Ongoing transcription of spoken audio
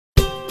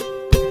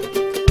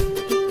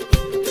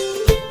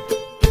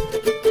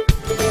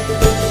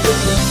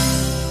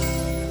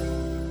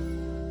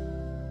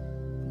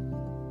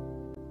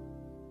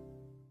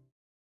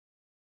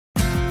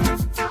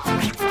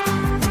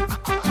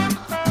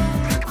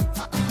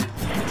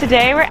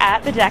Today we're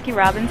at the Jackie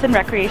Robinson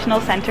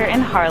Recreational Center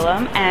in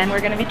Harlem, and we're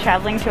going to be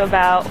traveling to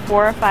about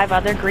 4 or 5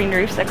 other green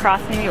roofs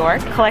across New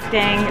York,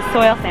 collecting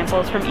soil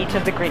samples from each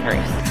of the green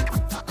roofs.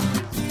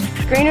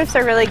 Green roofs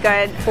are really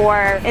good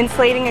for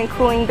insulating and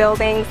cooling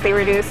buildings. They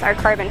reduce our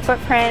carbon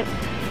footprint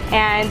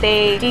and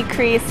they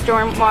decrease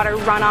stormwater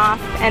runoff,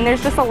 and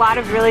there's just a lot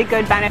of really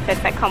good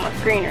benefits that come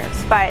with green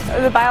roofs. But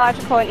the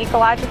biological and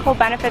ecological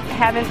benefits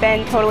haven't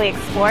been totally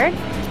explored,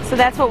 so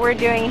that's what we're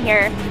doing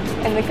here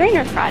in the Green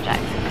Roof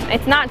Project.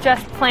 It's not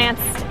just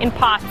plants in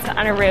pots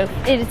on a roof.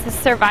 It is a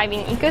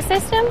surviving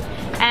ecosystem,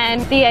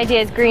 and the idea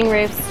is green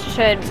roofs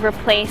should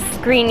replace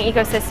green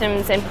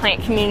ecosystems and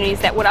plant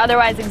communities that would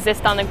otherwise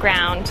exist on the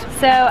ground.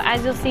 So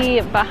as you'll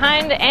see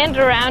behind and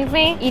around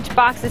me, each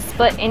box is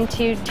split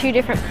into 2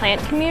 different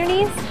plant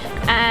communities.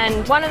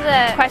 And one of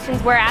the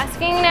questions we're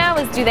asking now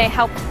is, do they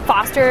help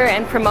foster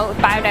and promote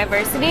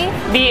biodiversity?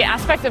 The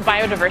aspect of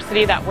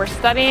biodiversity that we're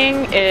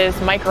studying is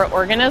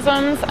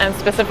microorganisms, and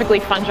specifically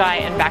fungi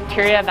and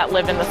bacteria that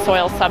live in the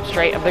soil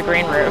substrate of the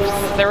green roofs.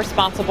 They're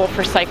responsible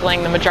for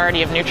cycling the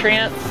majority of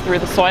nutrients through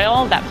the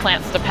soil that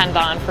plants depend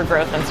on for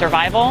growth and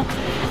survival.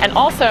 And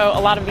also, a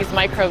lot of these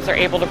microbes are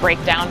able to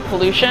break down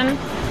pollution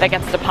that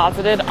gets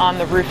deposited on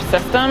the roof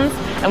systems,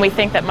 and we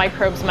think that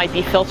microbes might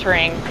be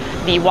filtering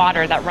the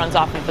water that runs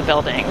off of the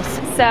buildings.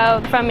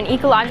 So from an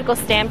ecological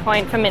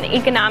standpoint, from an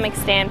economic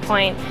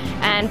standpoint,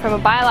 and from a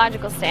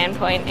biological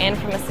standpoint, and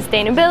from a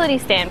sustainability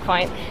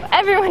standpoint,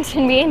 everyone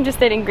should be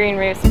interested in green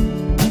roofs.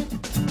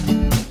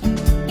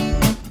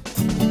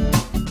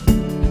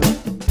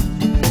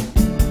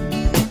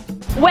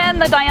 When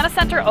the Diana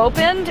Center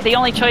opened, the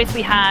only choice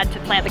we had to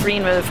plant the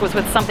green roof was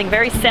with something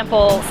very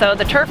simple. So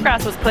the turf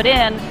grass was put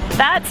in.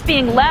 That's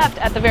being left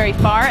at the very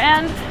far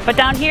end, but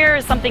down here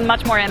is something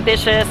much more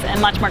ambitious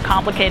and much more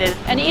complicated.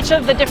 And each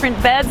of the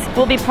different beds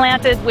will be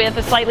planted with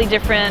a slightly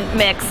different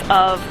mix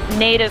of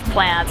native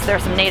plants. There are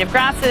some native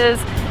grasses,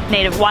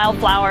 native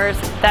wildflowers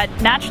that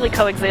naturally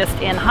coexist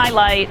in high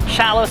light,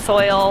 shallow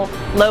soil,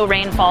 low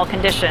rainfall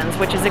conditions,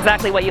 which is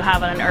exactly what you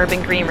have on an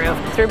urban green roof.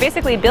 So we're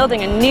basically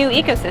building a new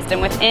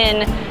ecosystem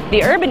within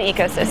the urban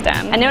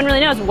ecosystem, and no one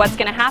really knows what's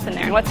going to happen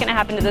there and what's going to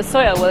happen to the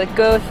soil. Will it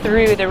go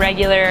through the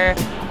regular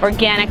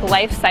organic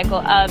life cycle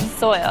of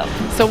soil?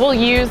 So we'll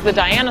use the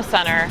Diana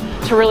Center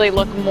to really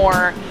look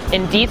more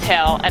in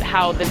detail at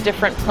how the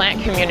different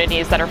plant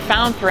communities that are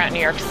found throughout New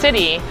York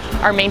City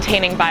are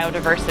maintaining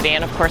biodiversity,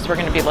 and of course we're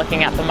going to be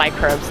looking at the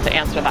microbes to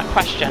answer that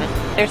question.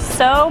 There's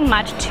so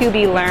much to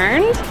be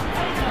learned,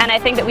 and I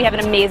think that we have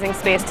an amazing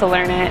space to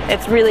learn it.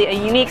 It's really a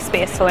unique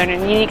space to learn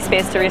and a unique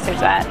space to research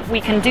that.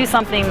 We can do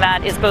something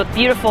that is both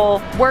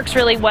beautiful, works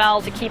really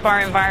well to keep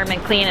our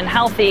environment clean and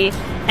healthy,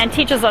 and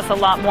teaches us a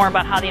lot more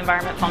about how the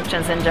environment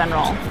functions in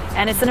general.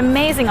 And it's an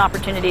amazing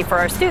opportunity for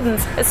our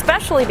students,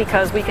 especially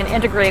because we can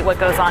integrate what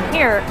goes on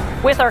here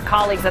with our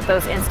colleagues at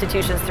those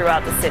institutions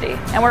throughout the city.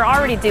 And we're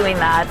already doing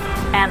that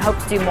and hope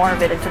to do more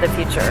of it into the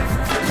future.